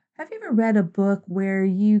Have you ever read a book where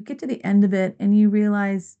you get to the end of it and you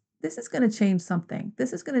realize this is going to change something?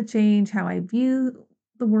 This is going to change how I view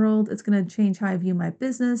the world. It's going to change how I view my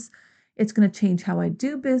business. It's going to change how I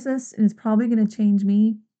do business, and it's probably going to change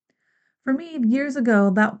me. For me, years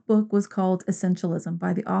ago, that book was called Essentialism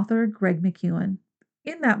by the author Greg McKeown.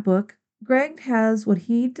 In that book, Greg has what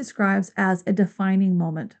he describes as a defining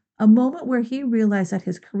moment, a moment where he realized that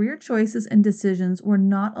his career choices and decisions were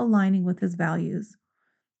not aligning with his values.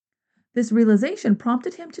 This realization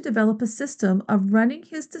prompted him to develop a system of running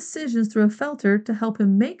his decisions through a filter to help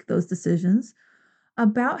him make those decisions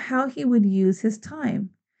about how he would use his time.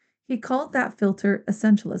 He called that filter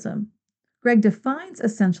essentialism. Greg defines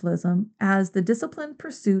essentialism as the disciplined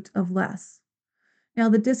pursuit of less. Now,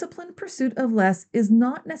 the disciplined pursuit of less is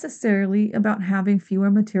not necessarily about having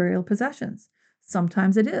fewer material possessions.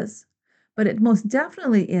 Sometimes it is, but it most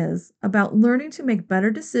definitely is about learning to make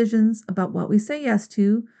better decisions about what we say yes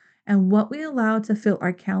to and what we allow to fill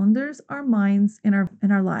our calendars, our minds, and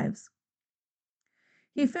our lives.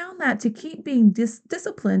 He found that to keep being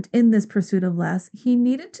disciplined in this pursuit of less, he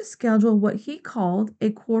needed to schedule what he called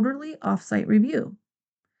a quarterly offsite review.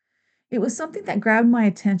 It was something that grabbed my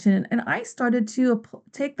attention, and I started to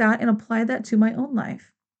take that and apply that to my own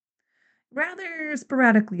life, rather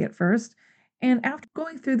sporadically at first. And after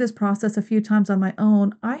going through this process a few times on my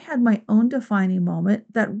own, I had my own defining moment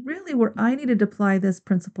that really where I needed to apply this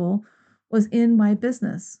principle was in my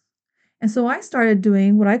business. And so I started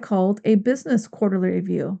doing what I called a business quarterly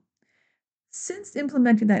review. Since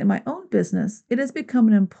implementing that in my own business, it has become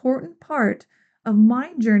an important part of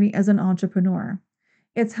my journey as an entrepreneur.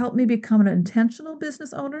 It's helped me become an intentional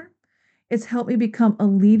business owner. It's helped me become a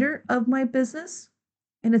leader of my business.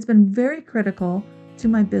 And it's been very critical to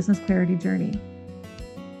my business clarity journey.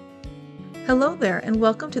 Hello there, and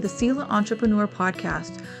welcome to the Sela Entrepreneur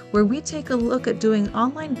Podcast, where we take a look at doing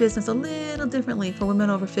online business a little differently for women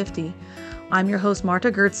over 50. I'm your host,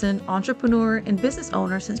 Marta Gertson, entrepreneur and business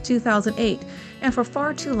owner since 2008, and for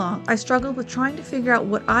far too long, I struggled with trying to figure out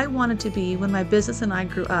what I wanted to be when my business and I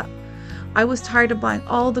grew up. I was tired of buying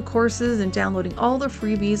all the courses and downloading all the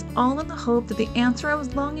freebies, all in the hope that the answer I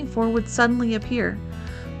was longing for would suddenly appear.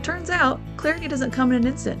 Turns out, clarity doesn't come in an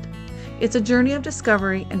instant. It's a journey of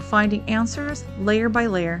discovery and finding answers layer by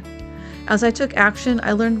layer. As I took action,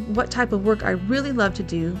 I learned what type of work I really loved to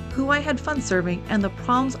do, who I had fun serving, and the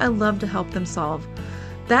problems I loved to help them solve.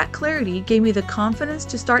 That clarity gave me the confidence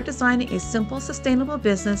to start designing a simple, sustainable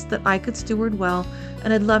business that I could steward well,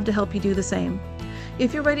 and I'd love to help you do the same.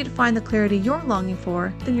 If you're ready to find the clarity you're longing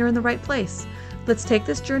for, then you're in the right place. Let's take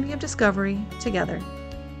this journey of discovery together.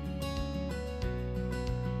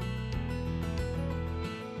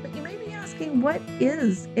 What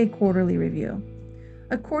is a quarterly review?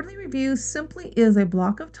 A quarterly review simply is a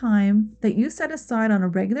block of time that you set aside on a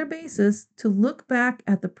regular basis to look back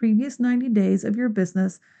at the previous 90 days of your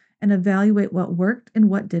business and evaluate what worked and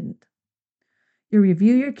what didn't. You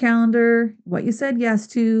review your calendar, what you said yes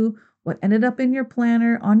to, what ended up in your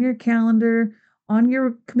planner, on your calendar, on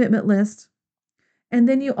your commitment list. And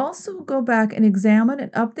then you also go back and examine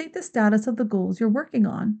and update the status of the goals you're working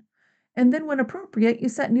on. And then when appropriate, you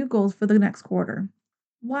set new goals for the next quarter.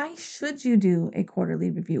 Why should you do a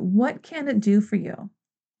quarterly review? What can it do for you?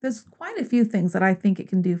 There's quite a few things that I think it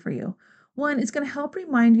can do for you. One, it's going to help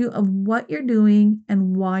remind you of what you're doing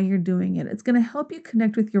and why you're doing it. It's going to help you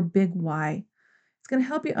connect with your big why. It's going to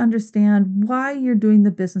help you understand why you're doing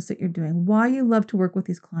the business that you're doing, why you love to work with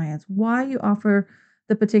these clients, why you offer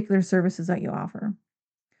the particular services that you offer.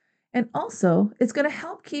 And also, it's going to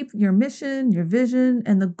help keep your mission, your vision,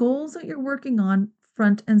 and the goals that you're working on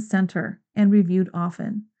front and center and reviewed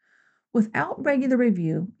often. Without regular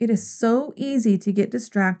review, it is so easy to get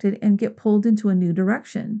distracted and get pulled into a new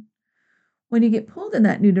direction. When you get pulled in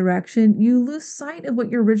that new direction, you lose sight of what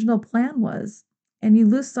your original plan was, and you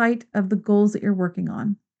lose sight of the goals that you're working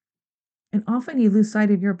on. And often you lose sight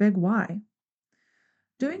of your big why.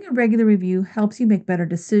 Doing a regular review helps you make better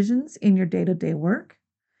decisions in your day-to-day work.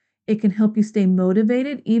 It can help you stay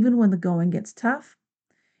motivated even when the going gets tough.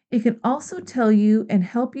 It can also tell you and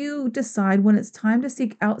help you decide when it's time to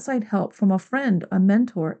seek outside help from a friend, a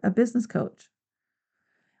mentor, a business coach.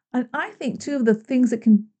 And I think two of the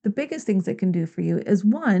biggest things it can do for you is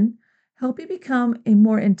one, help you become a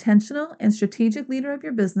more intentional and strategic leader of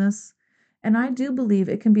your business. And I do believe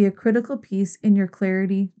it can be a critical piece in your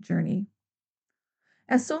clarity journey.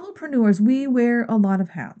 As solopreneurs, we wear a lot of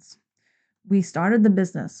hats. We started the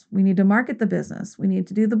business. We need to market the business. We need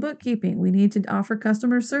to do the bookkeeping. We need to offer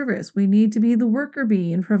customer service. We need to be the worker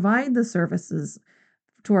bee and provide the services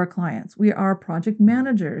to our clients. We are project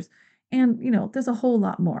managers. And, there's a whole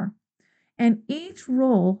lot more. And each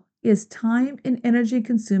role is time and energy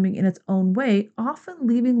consuming in its own way, often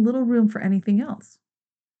leaving little room for anything else.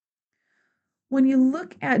 When you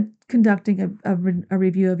look at conducting a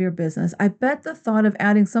review of your business, I bet the thought of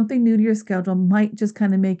adding something new to your schedule might just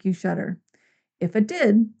kind of make you shudder. If it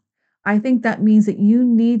did, I think that means that you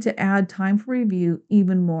need to add time for review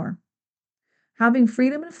even more. Having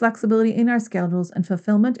freedom and flexibility in our schedules and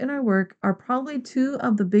fulfillment in our work are probably two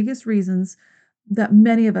of the biggest reasons that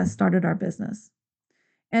many of us started our business.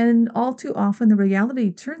 And all too often, the reality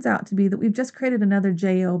turns out to be that we've just created another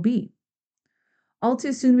job. All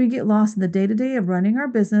too soon, we get lost in the day to day of running our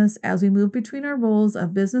business as we move between our roles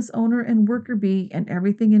of business owner and worker bee and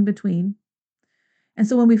everything in between. And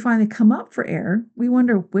so when we finally come up for air, we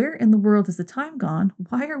wonder, where in the world has the time gone?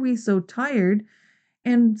 Why are we so tired?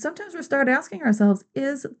 And sometimes we start asking ourselves,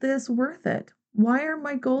 is this worth it? Why are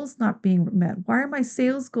my goals not being met? Why are my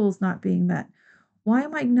sales goals not being met? Why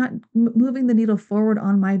am I not moving the needle forward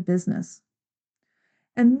on my business?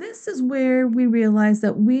 And this is where we realize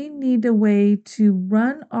that we need a way to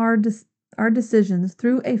run our decisions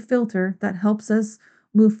through a filter that helps us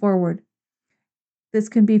move forward. This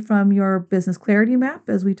can be from your business clarity map,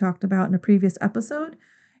 as we talked about in a previous episode.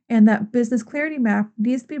 And that business clarity map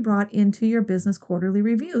needs to be brought into your business quarterly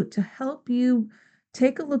review to help you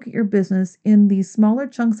take a look at your business in these smaller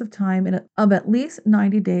chunks of time of at least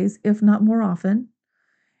 90 days, if not more often.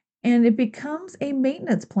 And it becomes a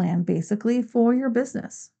maintenance plan basically for your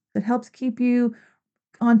business that helps keep you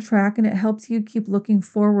on track, and it helps you keep looking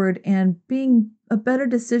forward and being a better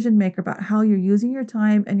decision maker about how you're using your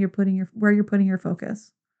time and where you're putting your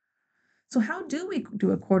focus. So how do we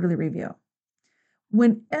do a quarterly review?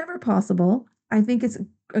 Whenever possible, I think it's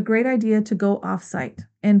a great idea to go off-site.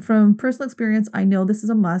 And from personal experience, I know this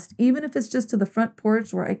is a must, even if it's just to the front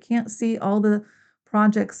porch where I can't see all the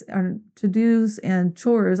projects and to-dos and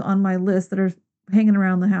chores on my list that are hanging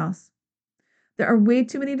around the house. There are way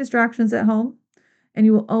too many distractions at home, and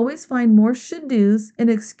you will always find more should-dos and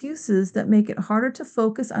excuses that make it harder to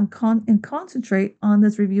focus on and concentrate on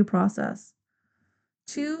this review process.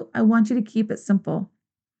 Two, I want you to keep it simple.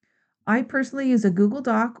 I personally use a Google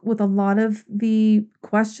Doc with a lot of the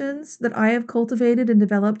questions that I have cultivated and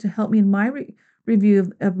developed to help me in my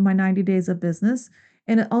review of my 90 days of business.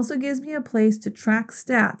 And it also gives me a place to track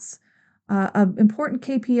stats of important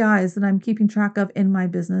KPIs that I'm keeping track of in my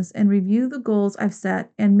business and review the goals I've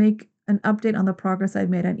set and make an update on the progress I've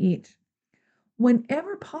made on each.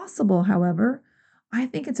 Whenever possible, however, I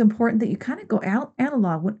think it's important that you kind of go out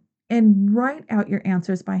analog and write out your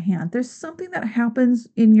answers by hand. There's something that happens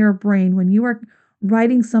in your brain when you are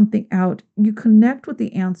writing something out. You connect with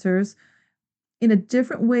the answers in a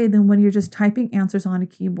different way than when you're just typing answers on a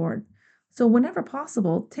keyboard. So, whenever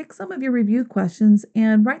possible, take some of your review questions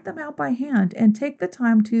and write them out by hand and take the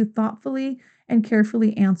time to thoughtfully and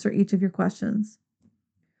carefully answer each of your questions.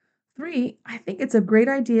 Three, I think it's a great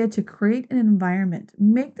idea to create an environment.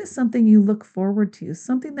 Make this something you look forward to,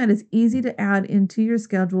 something that is easy to add into your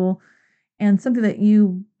schedule and something that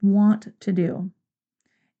you want to do.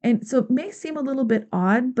 And so it may seem a little bit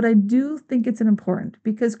odd, but I do think it's important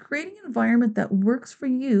because creating an environment that works for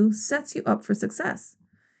you sets you up for success.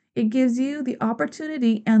 It gives you the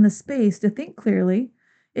opportunity and the space to think clearly.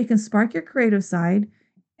 It can spark your creative side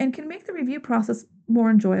and can make the review process more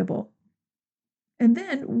enjoyable. And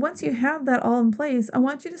then once you have that all in place, I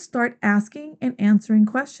want you to start asking and answering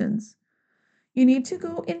questions. You need to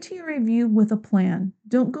go into your review with a plan.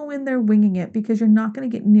 Don't go in there winging it because you're not going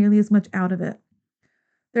to get nearly as much out of it.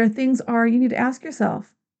 There are things you need to ask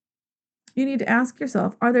yourself. You need to ask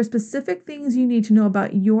yourself, are there specific things you need to know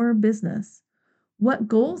about your business? What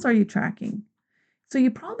goals are you tracking? So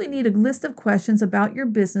you probably need a list of questions about your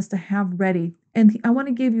business to have ready. And I want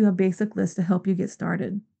to give you a basic list to help you get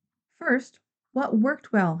started. First, what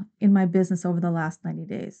worked well in my business over the last 90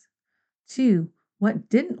 days? Two, what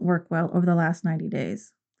didn't work well over the last 90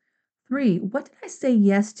 days? Three, what did I say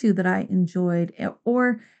yes to that I enjoyed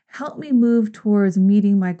or helped me move towards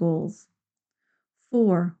meeting my goals?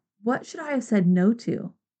 Four, what should I have said no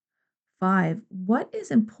to? Five, what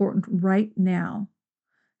is important right now?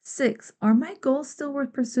 Six, are my goals still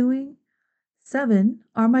worth pursuing? Seven,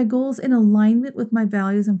 are my goals in alignment with my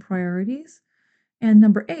values and priorities? And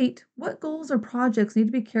number eight, what goals or projects need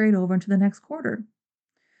to be carried over into the next quarter?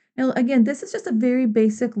 Now, again, this is just a very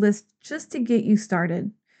basic list just to get you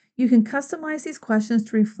started. You can customize these questions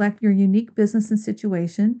to reflect your unique business and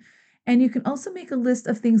situation, and you can also make a list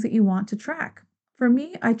of things that you want to track. For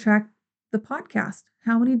me, I track the podcast.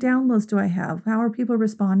 How many downloads do I have? How are people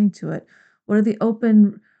responding to it? What are the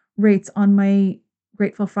open rates on my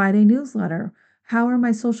Grateful Friday newsletter? How are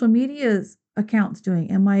my social media accounts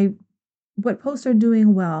doing? Am I what posts are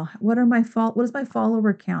doing well? What is my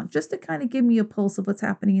follower count? Just to kind of give me a pulse of what's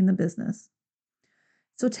happening in the business.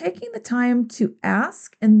 So taking the time to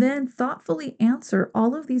ask and then thoughtfully answer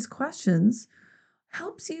all of these questions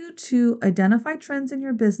helps you to identify trends in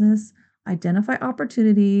your business, identify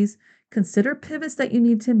opportunities, consider pivots that you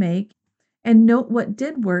need to make, and note what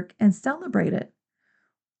did work and celebrate it.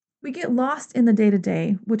 We get lost in the day to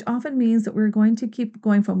day, which often means that we're going to keep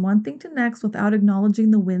going from one thing to next without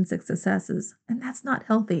acknowledging the wins and successes. And that's not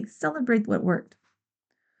healthy. Celebrate what worked.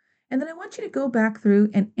 And then I want you to go back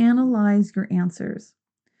through and analyze your answers.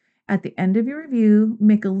 At the end of your review,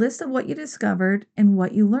 make a list of what you discovered and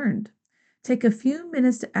what you learned. Take a few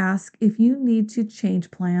minutes to ask if you need to change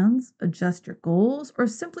plans, adjust your goals, or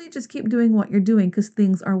simply just keep doing what you're doing because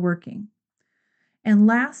things are working. And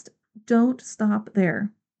last, don't stop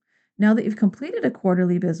there. Now that you've completed a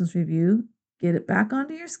quarterly business review, get it back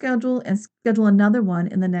onto your schedule and schedule another one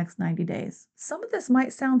in the next 90 days. Some of this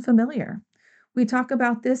might sound familiar. We talk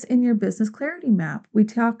about this in your business clarity map. We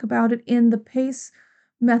talk about it in the PACE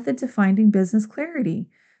method to finding business clarity.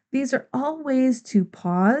 These are all ways to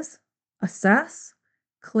pause, assess,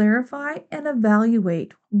 clarify, and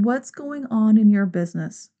evaluate what's going on in your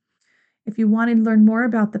business. If you want to learn more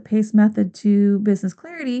about the PACE method to business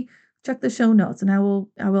clarity, check the show notes and I will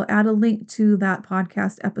add a link to that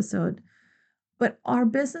podcast episode. But our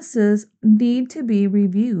businesses need to be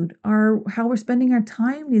reviewed. How we're spending our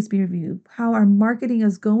time needs to be reviewed. How our marketing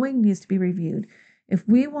is going needs to be reviewed. If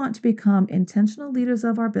we want to become intentional leaders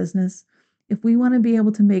of our business, if we want to be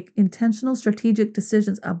able to make intentional strategic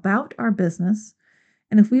decisions about our business,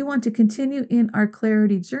 and if we want to continue in our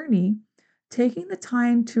clarity journey, taking the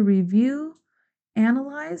time to review,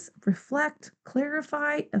 analyze, reflect,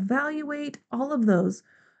 clarify, evaluate, all of those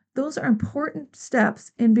are important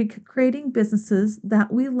steps in creating businesses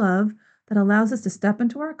that we love, that allows us to step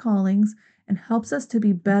into our callings and helps us to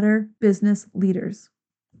be better business leaders.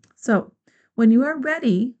 So when you are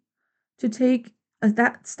ready to take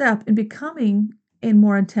that step in becoming a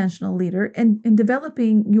more intentional leader and in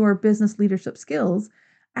developing your business leadership skills,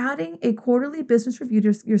 adding a quarterly business review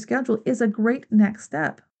to your schedule is a great next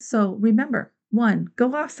step. So remember, 1,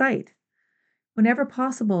 go off site. Whenever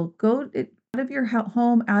possible, go out of your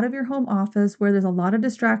home office where there's a lot of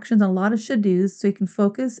distractions and a lot of should-dos so you can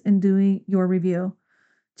focus in doing your review.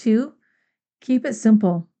 2, keep it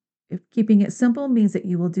simple. If keeping it simple means that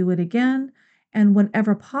you will do it again, and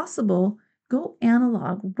whenever possible, go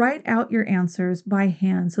analog, write out your answers by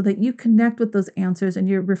hand so that you connect with those answers and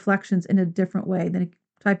your reflections in a different way than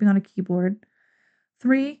typing on a keyboard.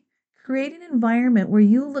 3, create an environment where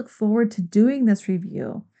you look forward to doing this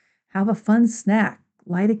review. Have a fun snack,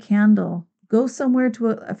 light a candle, go somewhere to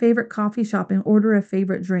a favorite coffee shop and order a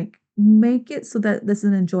favorite drink. Make it so that this is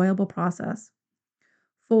an enjoyable process.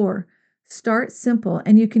 4, start simple,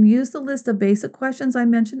 and you can use the list of basic questions I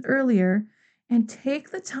mentioned earlier and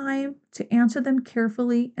take the time to answer them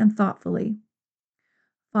carefully and thoughtfully.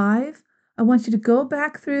 5, I want you to go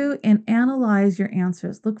back through and analyze your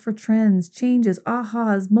answers. Look for trends, changes,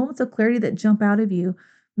 ahas, moments of clarity that jump out of you.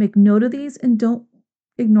 Make note of these and don't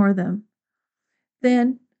ignore them.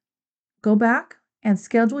 Then go back and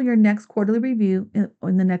schedule your next quarterly review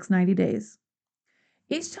in the next 90 days.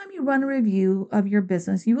 Each time you run a review of your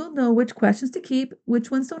business, you will know which questions to keep, which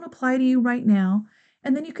ones don't apply to you right now,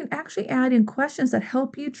 and then you can actually add in questions that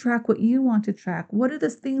help you track what you want to track. What are the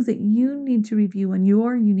things that you need to review in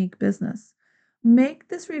your unique business? Make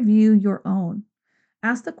this review your own.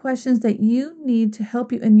 Ask the questions that you need to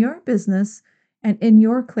help you in your business and in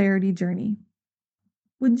your clarity journey.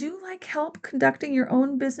 Would you like help conducting your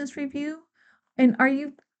own business review? And are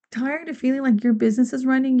you tired of feeling like your business is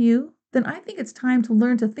running you? Then I think it's time to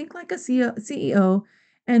learn to think like a CEO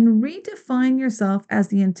and redefine yourself as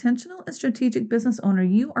the intentional and strategic business owner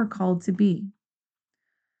you are called to be.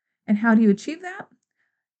 And how do you achieve that?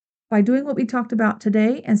 By doing what we talked about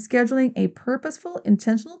today and scheduling a purposeful,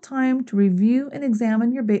 intentional time to review and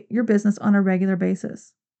examine your business on a regular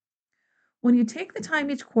basis. When you take the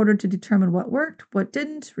time each quarter to determine what worked, what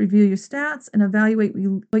didn't, review your stats, and evaluate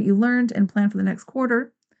what you learned and plan for the next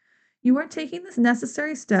quarter, you are taking the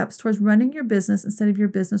necessary steps towards running your business instead of your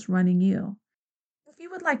business running you. If you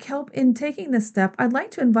would like help in taking this step, I'd like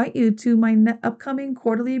to invite you to my upcoming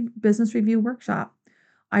quarterly business review workshop.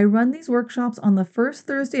 I run these workshops on the first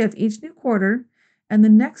Thursday of each new quarter, and the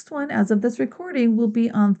next one, as of this recording, will be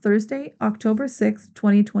on Thursday, October 6th,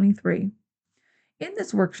 2023. In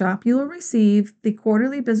this workshop, you will receive the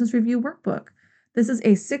Quarterly Business Review Workbook. This is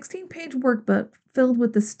a 16-page workbook filled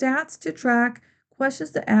with the stats to track,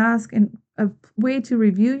 questions to ask, and a way to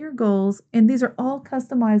review your goals, and these are all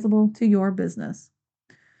customizable to your business.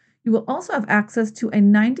 You will also have access to a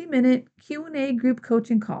 90-minute Q&A group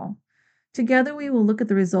coaching call. Together, we will look at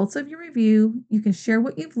the results of your review. You can share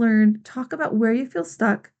what you've learned, talk about where you feel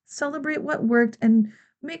stuck, celebrate what worked, and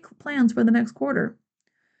make plans for the next quarter.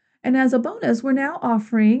 And as a bonus, we're now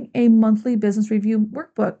offering a monthly business review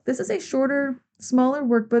workbook. This is a shorter, smaller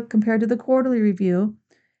workbook compared to the quarterly review.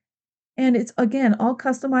 And it's, again, all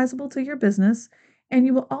customizable to your business. And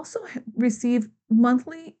you will also receive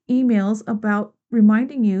monthly emails about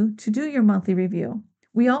reminding you to do your monthly review.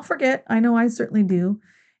 We all forget. I know I certainly do.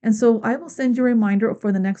 And so I will send you a reminder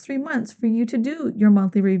for the next 3 months for you to do your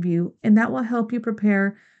monthly review, and that will help you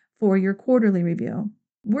prepare for your quarterly review.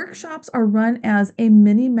 Workshops are run as a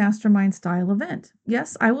mini mastermind style event.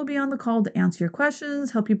 Yes, I will be on the call to answer your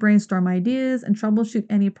questions, help you brainstorm ideas, and troubleshoot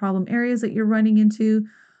any problem areas that you're running into.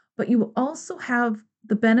 But you will also have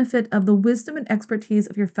the benefit of the wisdom and expertise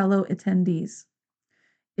of your fellow attendees.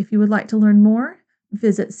 If you would like to learn more,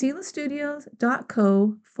 visit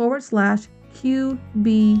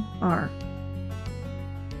selastudios.co/QBR.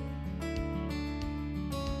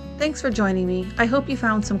 Thanks for joining me. I hope you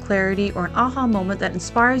found some clarity or an aha moment that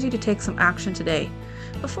inspires you to take some action today.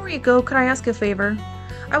 Before you go, could I ask a favor?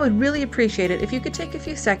 I would really appreciate it if you could take a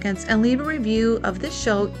few seconds and leave a review of this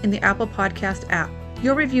show in the Apple Podcast app.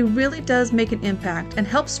 Your review really does make an impact and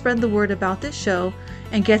helps spread the word about this show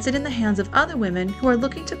and gets it in the hands of other women who are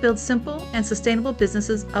looking to build simple and sustainable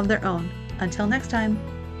businesses of their own. Until next time.